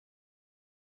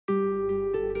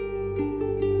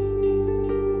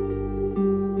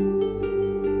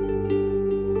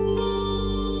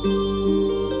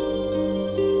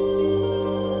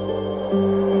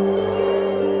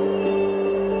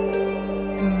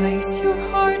Place your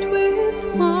heart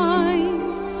with mine.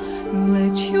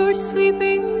 Let your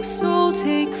sleeping soul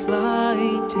take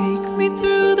flight. Take me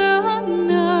through the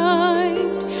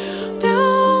night.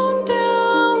 Down,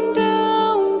 down,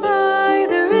 down by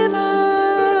the river.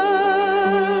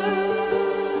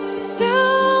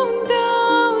 Down,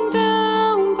 down,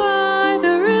 down by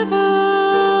the river.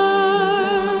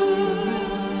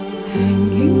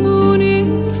 Hanging moon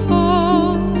in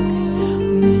fog,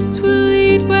 mist will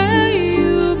lead where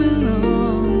you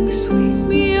belong. Sweep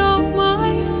me off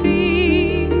my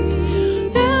feet.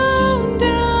 Down,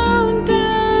 down,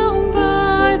 down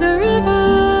by the river.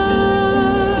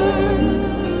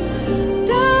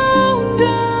 Down,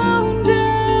 down,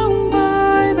 down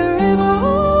by the river.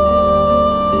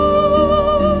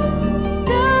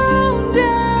 Down,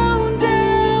 down,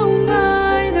 down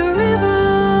by the river.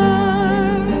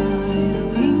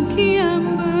 Pinky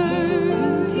amber,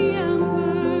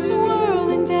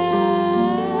 swirling down.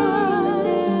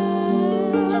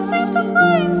 Just leave the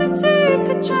flames and take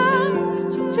a chance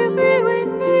to be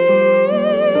with me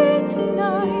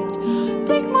tonight.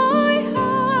 Take my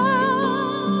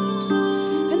hand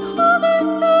and hold it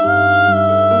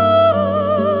tight,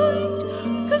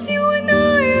 'cause you and I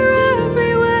are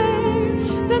everywhere.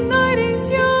 The night is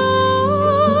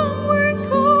young. We're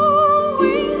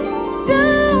going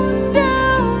down,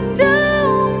 down,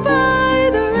 down by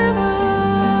the river.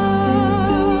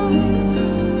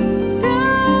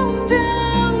 Down,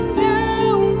 down,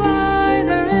 down by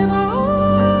the river.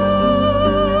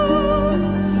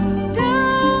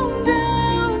 Down,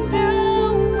 down,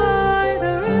 down by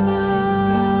the river.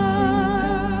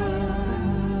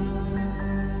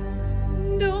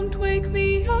 Don't wake me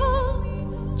up,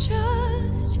 child.